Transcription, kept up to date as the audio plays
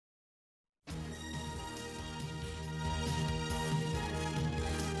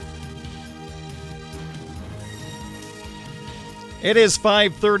It is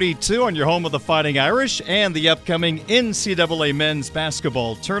 5:32 on your home of the Fighting Irish and the upcoming NCAA men's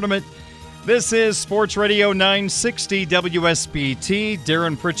basketball tournament. This is Sports Radio 960 WSBT.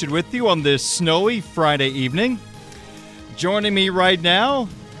 Darren Pritchett with you on this snowy Friday evening. Joining me right now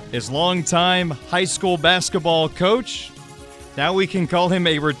is longtime high school basketball coach. Now we can call him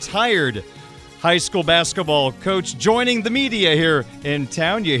a retired high school basketball coach, joining the media here in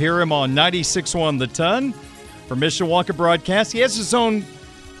town. You hear him on 96.1 The Ton. For Mishawaka broadcast. He has his own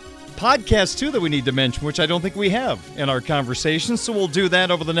podcast, too, that we need to mention, which I don't think we have in our conversation. So we'll do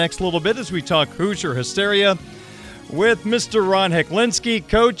that over the next little bit as we talk Hoosier Hysteria with Mr. Ron Hecklinski.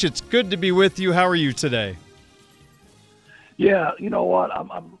 Coach, it's good to be with you. How are you today? Yeah, you know what?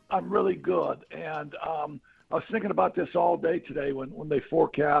 I'm really good. And I was thinking about this all day today when they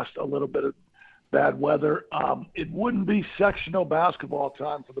forecast a little bit of bad weather. It wouldn't be sectional basketball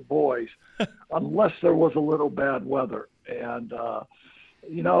time for the boys unless there was a little bad weather. And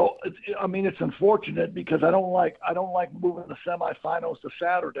it's unfortunate because I don't like moving the semifinals to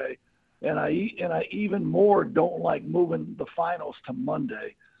Saturday, and I even more don't like moving the finals to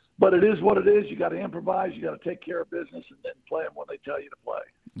Monday. But it is what it is. You got to improvise. You got to take care of business and then play them when they tell you to play.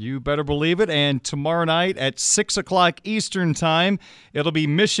 You better believe it. And tomorrow night at 6 o'clock Eastern time, it'll be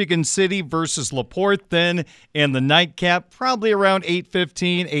Michigan City versus LaPorte. Then in the nightcap, probably around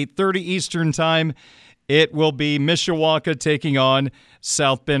 8:15, 8:30 Eastern time, it will be Mishawaka taking on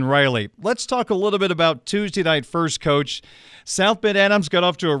South Bend Riley. Let's talk a little bit about Tuesday night first, Coach. South Bend Adams got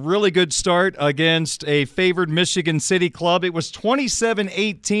off to a really good start against a favored Michigan City club. It was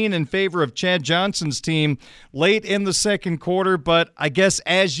 27-18 in favor of Chad Johnson's team late in the second quarter, but I guess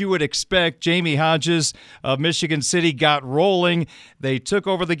as you would expect, Jamie Hodges of Michigan City got rolling. They took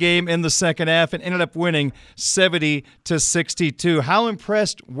over the game in the second half and ended up winning 70-62. How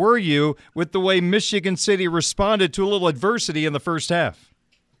impressed were you with the way Michigan City responded to a little adversity in the first half?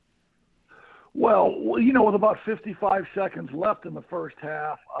 Well, with about 55 seconds left in the first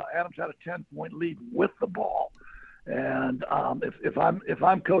half, Adams had a 10-point lead with the ball. And if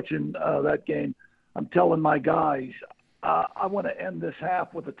I'm coaching that game, I'm telling my guys, I want to end this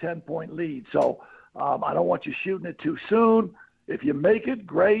half with a 10-point lead. So I don't want you shooting it too soon. If you make it,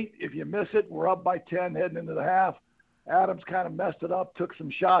 great. If you miss it, we're up by 10 heading into the half. Adams kind of messed it up, took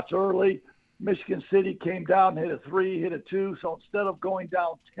some shots early. Michigan City came down, hit a 3, hit a 2. So instead of going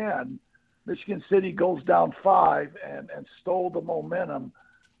down 10, Michigan City goes down 5 and stole the momentum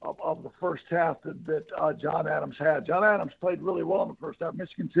of the first half that John Adams had. John Adams played really well in the first half.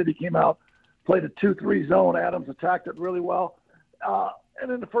 Michigan City came out, played a 2-3 zone. Adams attacked it really well.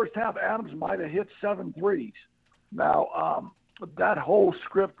 And in the first half, Adams might have hit 7 threes. Now, that whole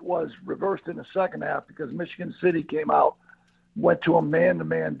script was reversed in the second half because Michigan City came out, went to a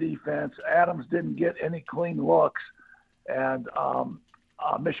man-to-man defense. Adams didn't get any clean looks. And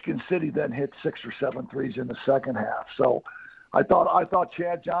Michigan City then hit 6 or 7 threes in the second half. So I thought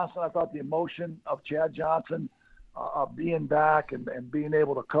Chad Johnson, I thought the emotion of Chad Johnson being back and being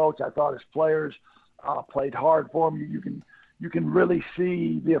able to coach, I thought his players played hard for him. You can really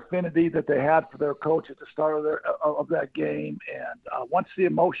see the affinity that they had for their coach at the start of that game. And once the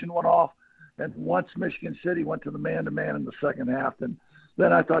emotion went off, and once Michigan City went to the man-to-man in the second half, then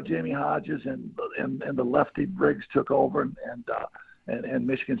I thought Jamie Hodges and the lefty Briggs took over and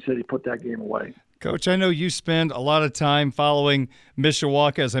Michigan City put that game away. Coach, I know you spend a lot of time following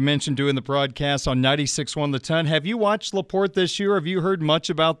Mishawaka, as I mentioned, doing the broadcast on 96.1 The Ton. Have you watched LaPorte this year? Have you heard much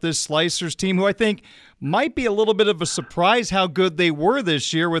about this Slicers team, who I think might be a little bit of a surprise how good they were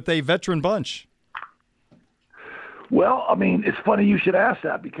this year with a veteran bunch? Well, I mean, it's funny you should ask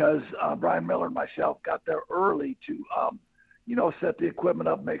that because Brian Miller and myself got there early to, set the equipment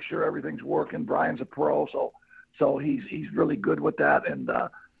up, make sure everything's working. Brian's a pro, so he's really good with that. And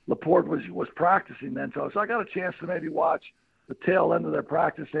LaPorte was practicing then, so I got a chance to maybe watch the tail end of their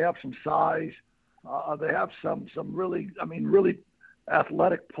practice. They have some size. They have some really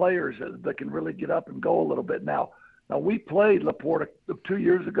athletic players that can really get up and go a little bit. Now we played LaPorte 2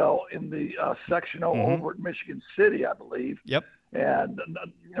 years ago in the sectional over at Michigan City, I believe. Yep. And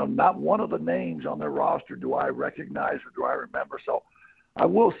not one of the names on their roster do I recognize or do I remember. So I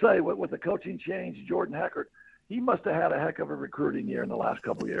will say with the coaching change, Jordan Heckert, he must have had a heck of a recruiting year in the last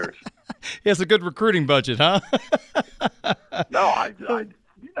couple of years. He has a good recruiting budget, huh? No,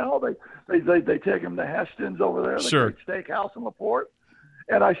 they take him to Heston's over there, the great steakhouse in LaPorte.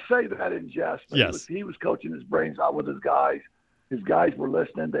 And I say that in jest. But yes. He was coaching his brains out with his guys. His guys were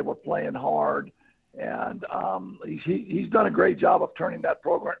listening. They were playing hard. And he's done a great job of turning that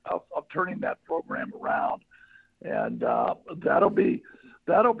program around. And that'll be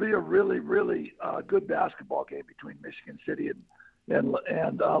a really, really good basketball game between Michigan City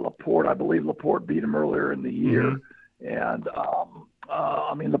and Laporte. I believe Laporte beat him earlier in the year. And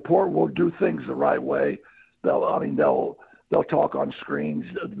I mean, Laporte will do things the right way. They'll talk on screens.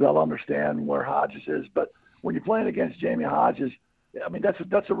 They'll understand where Hodges is. But when you're playing against Jamie Hodges, I mean,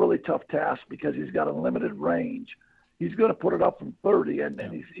 that's a really tough task because he's got a limited range. He's going to put it up from 30, and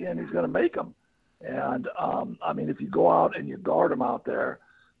he's going to make them. And I mean, if you go out and you guard him out there,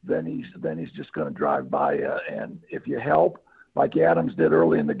 then he's just going to drive by you. And if you help, like Adams did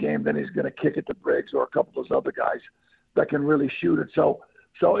early in the game, then he's going to kick it to Briggs or a couple of those other guys that can really shoot it. So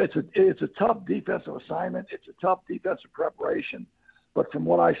it's a tough defensive assignment. It's a tough defensive preparation. But from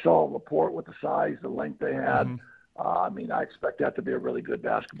what I saw, Laporte with the size, the length they had, I mean, I expect that to be a really good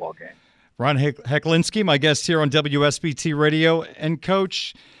basketball game. Ron Hecklinski, my guest here on WSBT Radio. And,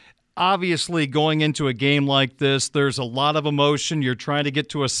 Coach, obviously going into a game like this, there's a lot of emotion. You're trying to get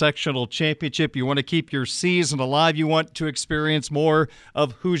to a sectional championship. You want to keep your season alive. You want to experience more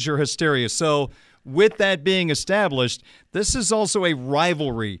of Hoosier hysteria. So with that being established, this is also a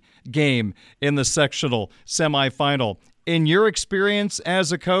rivalry game in the sectional semifinal. In your experience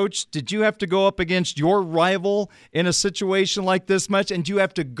as a coach, did you have to go up against your rival in a situation like this much? And do you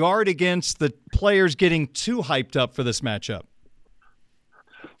have to guard against the players getting too hyped up for this matchup?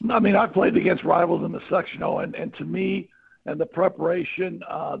 I mean, I've played against rivals in the sectional, and to me, and the preparation,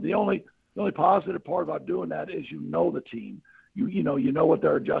 the only positive part about doing that is you know the team. You know what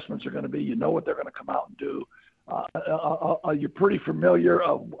their adjustments are going to be. You know what they're going to come out and do. You're pretty familiar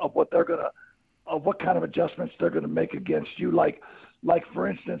of what they're going to, of what kind of adjustments they're going to make against you. Like for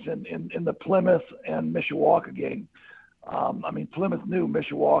instance, in the Plymouth and Mishawaka game, I mean, Plymouth knew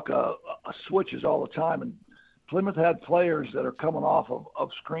Mishawaka switches all the time, and Plymouth had players that are coming off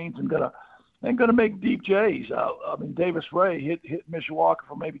of screens and gonna make deep J's. I mean, Davis Ray hit Mishawaka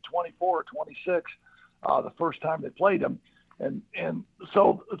for maybe 24 or 26 the first time they played him, and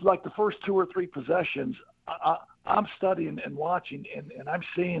so it's like the first 2 or 3 possessions, I'm studying and watching, and I'm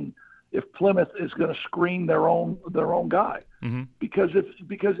seeing if Plymouth is going to screen their own guy, because if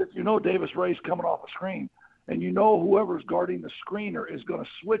you know Davis Ray's coming off a screen, and you know whoever's guarding the screener is going to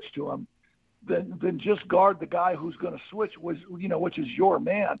switch to him, then just guard the guy who's going to switch, which is your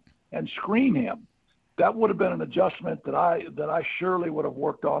man, and screen him. That would have been an adjustment that I surely would have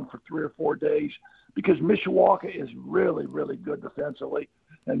worked on for 3 or 4 days, because Mishawaka is really, really good defensively,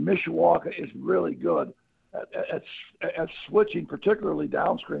 and Mishawaka is really good at switching, particularly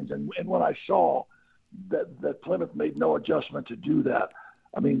down screens. And when I saw that Plymouth made no adjustment to do that,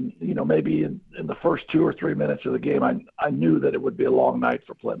 I mean, maybe in the first 2 or 3 minutes of the game, I knew that it would be a long night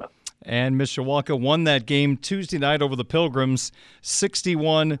for Plymouth. And Mishawaka won that game Tuesday night over the Pilgrims,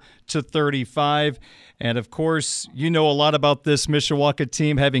 61-35. And, of course, you know a lot about this Mishawaka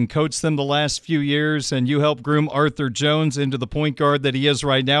team, having coached them the last few years, and you helped groom Arthur Jones into the point guard that he is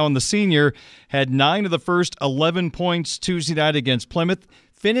right now. And the senior had 9 of the first 11 points Tuesday night against Plymouth.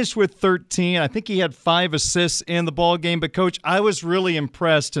 Finished with 13. I think he had 5 assists in the ball game. But, Coach, I was really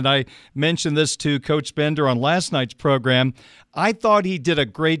impressed, and I mentioned this to Coach Bender on last night's program. I thought he did a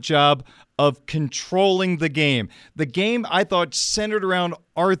great job of controlling the game. The game, I thought, centered around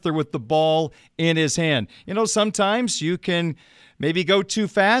Arthur with the ball in his hand. Sometimes you can maybe go too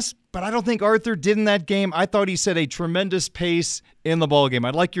fast, but I don't think Arthur did in that game. I thought he set a tremendous pace in the ball game.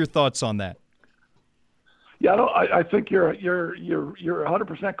 I'd like your thoughts on that. Yeah, I think you're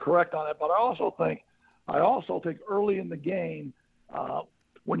 100% correct on it. But I also think early in the game,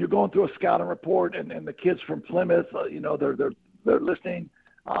 when you're going through a scouting report and the kids from Plymouth, they're listening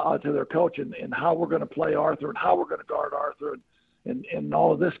to their coach and how we're going to play Arthur and how we're going to guard Arthur and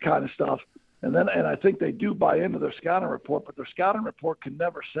all of this kind of stuff. And I think they do buy into their scouting report, but their scouting report can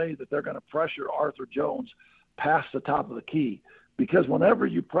never say that they're going to pressure Arthur Jones past the top of the key. Because whenever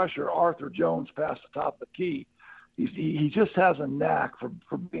you pressure Arthur Jones past the top of the key, he just has a knack for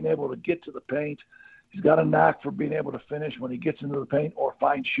being able to get to the paint. He's got a knack for being able to finish when he gets into the paint or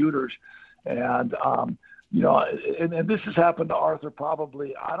find shooters. And, and this has happened to Arthur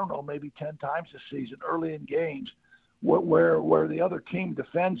probably, I don't know, maybe 10 times this season, early in games, where the other team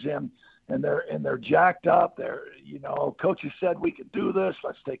defends him and they're jacked up. Coaches said we could do this.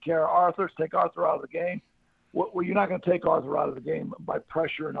 Let's take care of Arthur. Let's take Arthur out of the game. Well, you're not going to take Arthur out of the game by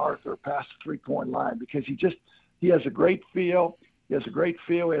pressuring Arthur past the three-point line, because he has a great feel. He has a great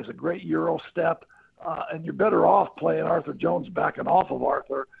Euro step, and you're better off playing Arthur Jones backing off of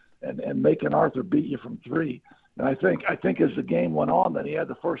Arthur and making Arthur beat you from 3. And I think as the game went on, that he had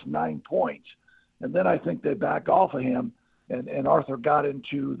the first 9 points, and then I think they backed off of him, and Arthur got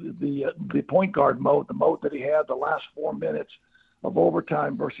into the point guard mode, the mode that he had the last 4 minutes of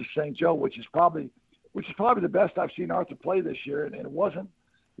overtime versus St. Joe, which is probably which is probably the best I've seen Arthur play this year. And it wasn't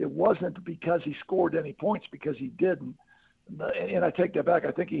because he scored any points, because he didn't. And I take that back.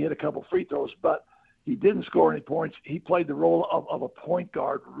 I think he hit a couple free throws, but he didn't score any points. He played the role of a point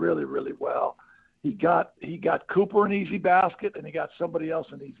guard really, really well. He got Cooper an easy basket, and he got somebody else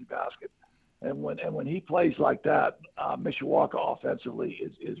an easy basket. And when he plays like that, Mishawaka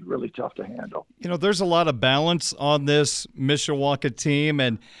offensively is really tough to handle. There's a lot of balance on this Mishawaka team,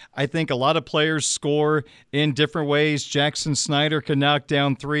 and I think a lot of players score in different ways. Jackson Snyder can knock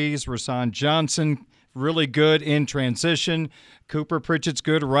down threes. Rasan Johnson, really good in transition. Cooper Pritchett's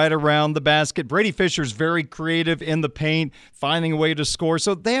good right around the basket. Brady Fisher's very creative in the paint, finding a way to score.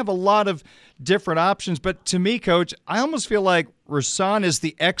 So they have a lot of different options. But to me, Coach, I almost feel like Rasan is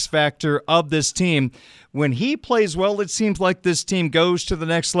the X factor of this team. When he plays well, it seems like this team goes to the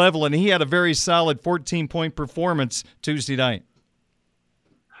next level, and he had a very solid 14-point performance Tuesday night.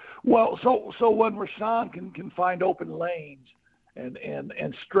 Well, so when Rasan can find open lanes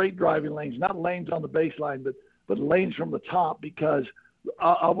and straight driving lanes, not lanes on the baseline, but lanes from the top, because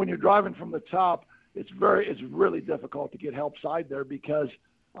when you're driving from the top, it's really difficult to get help side there, because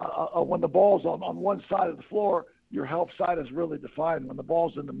when the ball's on one side of the floor, your help side is really defined. When the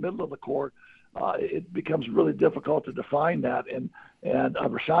ball's in the middle of the court, it becomes really difficult to define that. And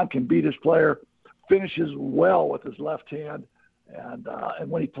Rasan can beat his player, finishes well with his left hand, and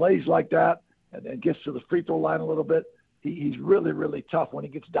when he plays like that and gets to the free throw line a little bit, he's really, really tough. When he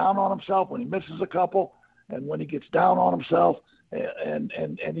gets down on himself, when he misses a couple, and when he gets down on himself, and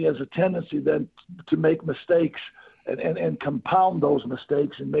he has a tendency then to make mistakes and compound those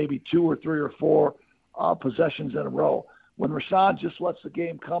mistakes in maybe 2 or 3 or 4 possessions in a row. When Rasan just lets the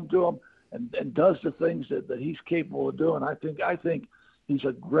game come to him and does the things that he's capable of doing, I think he's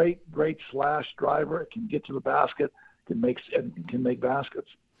a great slash driver. Can get to the basket, can make baskets.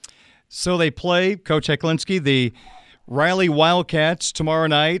 So they play, Coach Hecklinski, the Riley Wildcats tomorrow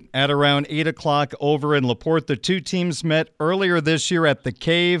night at around 8 o'clock over in LaPorte. The two teams met earlier this year at the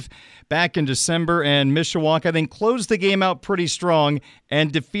Cave back in December, and Mishawaka, I think, closed the game out pretty strong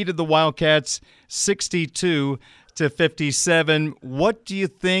and defeated the Wildcats 62-57. What do you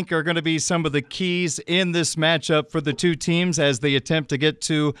think are going to be some of the keys in this matchup for the two teams as they attempt to get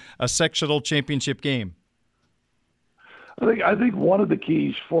to a sectional championship game? I think one of the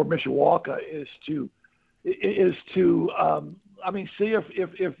keys for Mishawaka is to see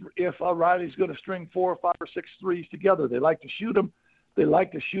if Riley's going to string 4 or 5 or 6 threes together. They like to shoot them. They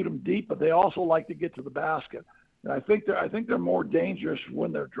like to shoot them deep, but they also like to get to the basket. And I think they're more dangerous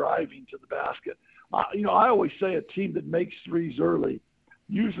when they're driving to the basket. I always say a team that makes threes early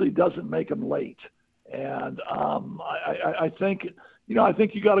usually doesn't make them late. And I think you got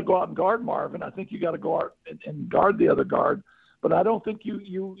to go out and guard Marvin. I think you got to go out and guard the other guard. But I don't think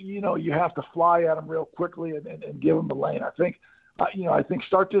you have to fly at them real quickly and give them the lane. I think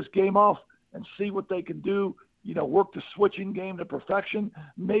start this game off and see what they can do. Work the switching game to perfection.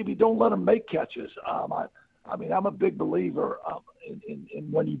 Maybe don't let them make catches. I'm a big believer in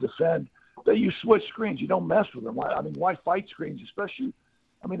when you defend that you switch screens. You don't mess with them. Why fight screens? Especially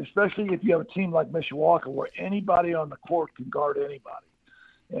if you have a team like Mishawaka where anybody on the court can guard anybody.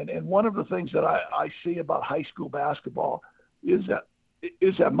 And one of the things that I see about high school basketball is that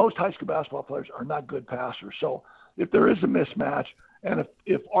most high school basketball players are not good passers. So if there is a mismatch, and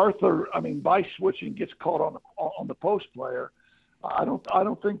if Arthur, by switching, gets caught on the post player, I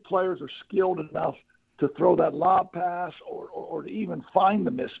don't think players are skilled enough to throw that lob pass or to even find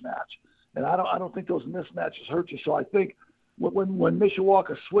the mismatch. And I don't think those mismatches hurt you. So I think when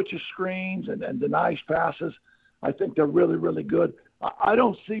Mishawaka switches screens and denies passes, I think they're really, really good. I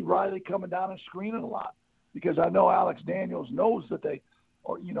don't see Riley coming down and screening a lot, because I know Alex Daniels knows that they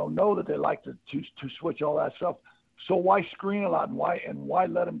like to switch all that stuff. So why screen a lot, and why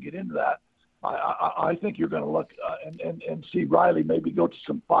let them get into that? I think you're going to look and see Riley maybe go to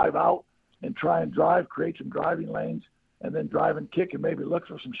some 5 out and try and drive, create some driving lanes, and then drive and kick and maybe look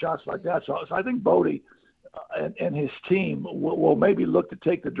for some shots like that. So I think Bodie and his team will maybe look to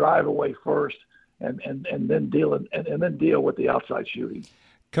take the drive away first and then deal with the outside shooting.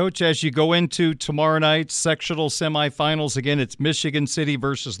 Coach, as you go into tomorrow night's sectional semifinals, again, it's Michigan City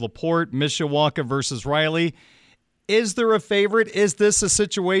versus LaPorte, Mishawaka versus Riley. Is there a favorite? Is this a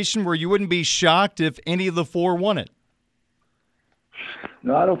situation where you wouldn't be shocked if any of the 4 won it?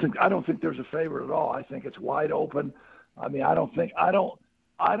 No, I don't think there's a favorite at all. I think it's wide open. I don't think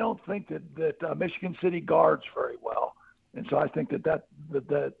that Michigan City guards very well, and so I think that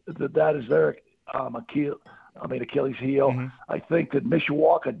is their Achilles heel. Mm-hmm. I think that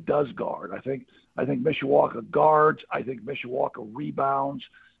Mishawaka does guard. I think Mishawaka guards. I think Mishawaka rebounds,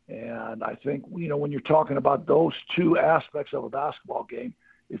 And I think, when you're talking about those two aspects of a basketball game,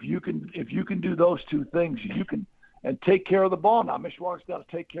 if you can do those two things, you can and take care of the ball. Now, Mishawaka's got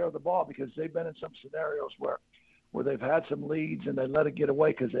to take care of the ball because they've been in some scenarios where they've had some leads and they let it get away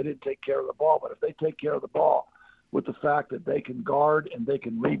because they didn't take care of the ball. But if they take care of the ball with the fact that they can guard and they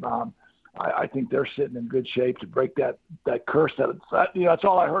can rebound, I think they're sitting in good shape to break that curse. That's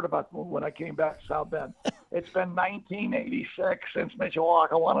all I heard about when I came back to South Bend. It's been 1986 since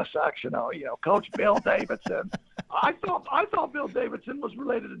Mishawaka won a sectional. Coach Bill Davidson. I thought Bill Davidson was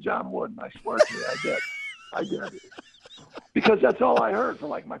related to John Wooden. I swear to you, I did. Because that's all I heard for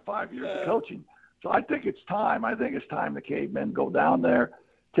like my 5 years of coaching. So I think it's time. I think it's time the Cavemen go down there,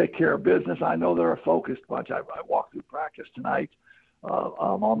 take care of business. I know they're a focused bunch. I walked through practice tonight.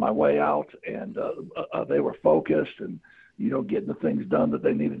 I'm on my way out, and they were focused and, getting the things done that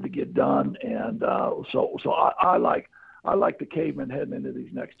they needed to get done. And so I like the Cavemen heading into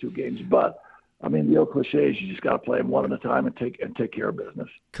these next two games. But, the old cliche is you just got to play them one at a time and take care of business.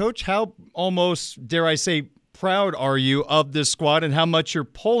 Coach, how almost, dare I say, proud are you of this squad and how much you're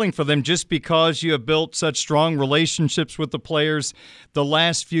pulling for them just because you have built such strong relationships with the players the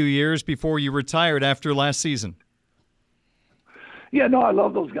last few years before you retired after last season? Yeah, no, I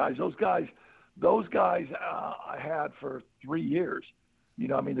love those guys. Those guys I had for 3 years.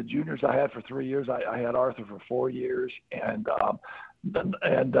 The juniors I had for 3 years. I had Arthur for 4 years, and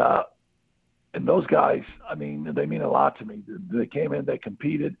those guys, they mean a lot to me. They came in, they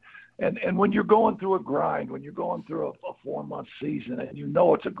competed, and when you're going through a grind, when you're going through a 4-month season, and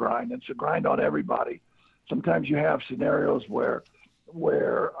it's a grind, it's a grind on everybody. Sometimes you have scenarios where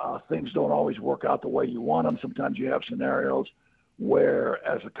things don't always work out the way you want them. Sometimes you have scenarios where,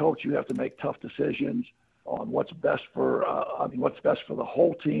 as a coach, you have to make tough decisions on what's best for the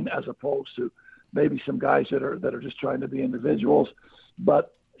whole team, as opposed to maybe some guys that are just trying to be individuals.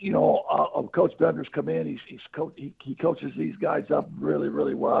 But Coach Bender's come in. He coaches these guys up really,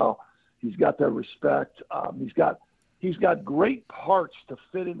 really well. He's got their respect. He's got great parts to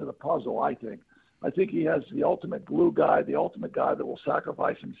fit into the puzzle. I think he has the ultimate glue guy, the ultimate guy that will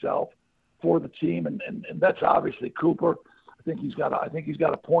sacrifice himself for the team, and that's obviously Cooper. I think he's got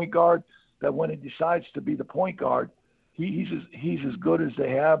a point guard that when he decides to be the point guard, he's as good as they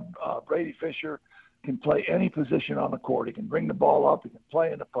have. Brady Fisher can play any position on the court. He can bring the ball up. He can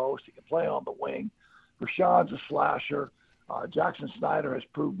play in the post. He can play on the wing. Rashawn's a slasher. Jackson Snyder has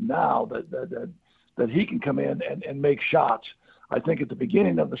proved now that he can come in and make shots. I think at the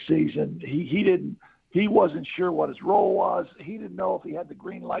beginning of the season, he wasn't sure what his role was. He didn't know if he had the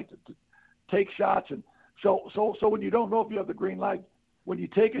green light to take shots. And so when you don't know if you have the green light, when you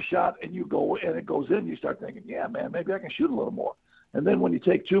take a shot and you go and it goes in, you start thinking, yeah, man, maybe I can shoot a little more. And then when you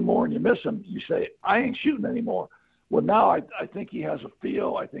take two more and you miss them, you say, I ain't shooting anymore. Well, now I think he has a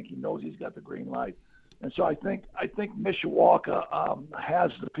feel. I think he knows he's got the green light. And so I think Mishawaka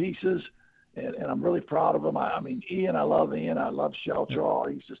has the pieces, and I'm really proud of him. Ian, I love Ian. I love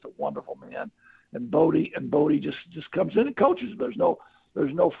Sheltraw. He's just a wonderful man. And Bodie just comes in and coaches. There's no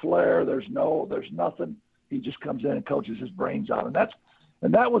flair. There's nothing. He just comes in and coaches his brains out. And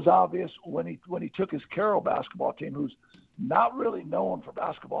that was obvious when he took his Carroll basketball team, who's not really known for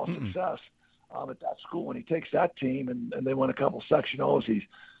basketball success at that school. When he takes that team and they win a couple sectionals,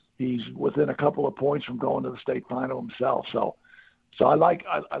 he's within a couple of points from going to the state final himself. So I like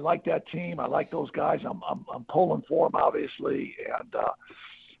that team. I like those guys. I'm pulling for them, obviously,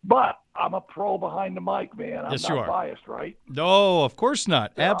 but I'm a pro behind the mic, man. I'm not biased, right? No, of course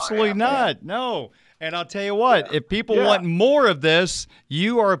not. Yeah, absolutely not. Man. No. And I'll tell you what, if people want more of this,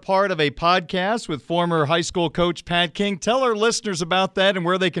 you are a part of a podcast with former high school coach Pat King. Tell our listeners about that and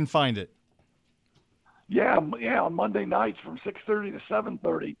where they can find it. Yeah, on Monday nights from 6:30 to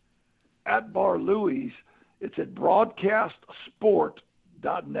 7:30 at Bar Louie's. It's at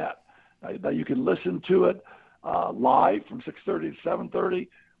broadcastsport.net. Now you can listen to it live from 6:30 to 7:30,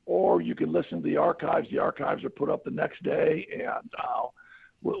 or you can listen to the archives. The archives are put up the next day, and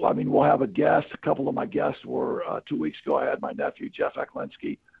we'll have a guest. A couple of my guests were 2 weeks ago. I had my nephew, Jeff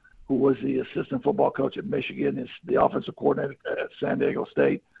Hecklinski, who was the assistant football coach at Michigan, is the offensive coordinator at San Diego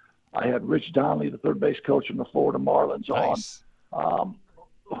State. I had Rich Donnelly, the third base coach from the Florida Marlins, on,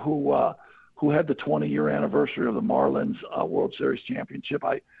 who had the 20-year anniversary of the Marlins World Series championship.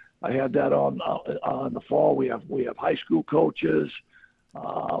 I had that on the fall. We have high school coaches.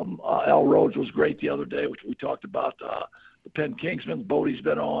 Al Rhodes was great the other day, which we talked about. The Penn Kingsman, Bodie's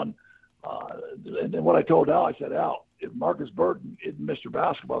been on. And then what I told Al, I said, Al, if Marcus Burton isn't Mr.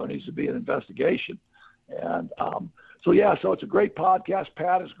 Basketball, there needs to be an investigation. And so it's a great podcast.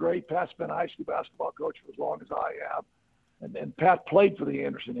 Pat is great. Pat's been a high school basketball coach for as long as I have. and Pat played for the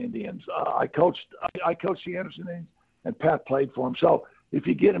Anderson Indians. I coached the Anderson Indians, and Pat played for him. So if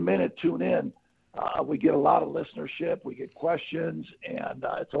you get a minute, tune in. We get a lot of listenership. We get questions, and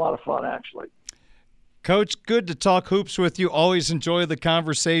it's a lot of fun, actually. Coach, good to talk hoops with you. Always enjoy the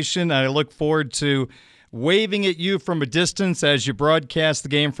conversation. I look forward to waving at you from a distance as you broadcast the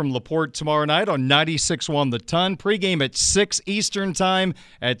game from LaPorte tomorrow night on 96.1 The Ton. Pregame at 6 Eastern Time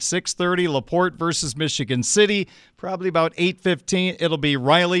at 6:30, LaPorte versus Michigan City. Probably about 8:15, it'll be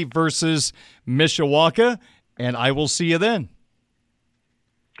Riley versus Mishawaka, and I will see you then.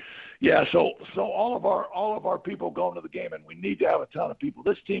 Yeah, so all of our people going to the game, and we need to have a ton of people.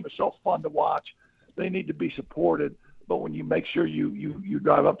 This team is so fun to watch. They need to be supported. But when you make sure you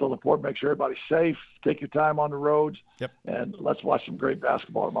drive up to LaPorte, make sure everybody's safe, take your time on the roads, and let's watch some great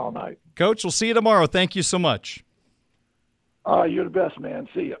basketball tomorrow night. Coach, we'll see you tomorrow. Thank you so much. You're the best, man.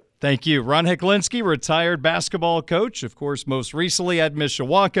 See you. Thank you. Ron Hecklinski, retired basketball coach, of course, most recently at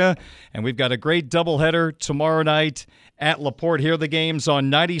Mishawaka. And we've got a great doubleheader tomorrow night at LaPorte. Here are the games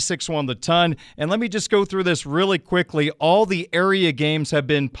on 96.1 The Ton. And let me just go through this really quickly. All the area games have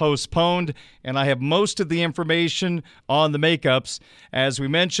been postponed, and I have most of the information on the makeups. As we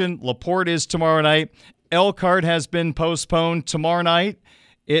mentioned, LaPorte is tomorrow night. Elkhart has been postponed tomorrow night.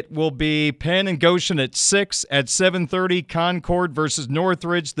 It will be Penn and Goshen at 6. At 7:30, Concord versus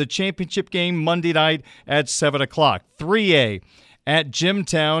Northridge. The championship game Monday night at 7 o'clock. 3A at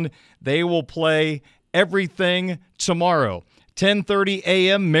Jimtown. They will play everything tomorrow. 10:30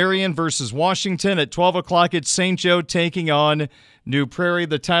 a.m., Marion versus Washington. At 12 o'clock, it's St. Joe taking on New Prairie.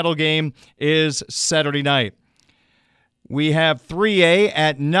 The title game is Saturday night. We have 3A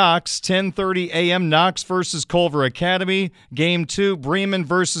at Knox, 10:30 a.m., Knox versus Culver Academy. Game 2, Bremen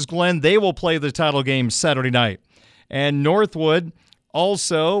versus Glenn. They will play the title game Saturday night. And Northwood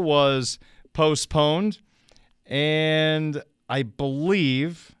also was postponed, and I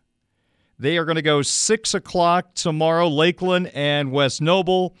believe they are going to go 6 o'clock tomorrow, Lakeland and West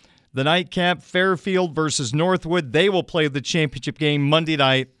Noble. The nightcap, Fairfield versus Northwood. They will play the championship game Monday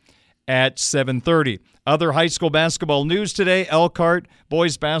night at 7:30. Other high school basketball news today, Elkhart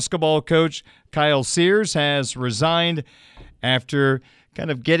boys basketball coach Kyle Sears has resigned after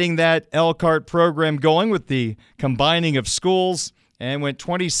kind of getting that Elkhart program going with the combining of schools, and went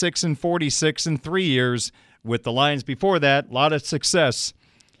 26-46 in 3 years with the Lions. Before that, a lot of success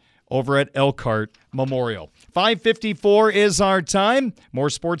over at Elkhart Memorial. 5:54 is our time. More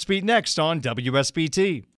Sports Beat next on WSBT.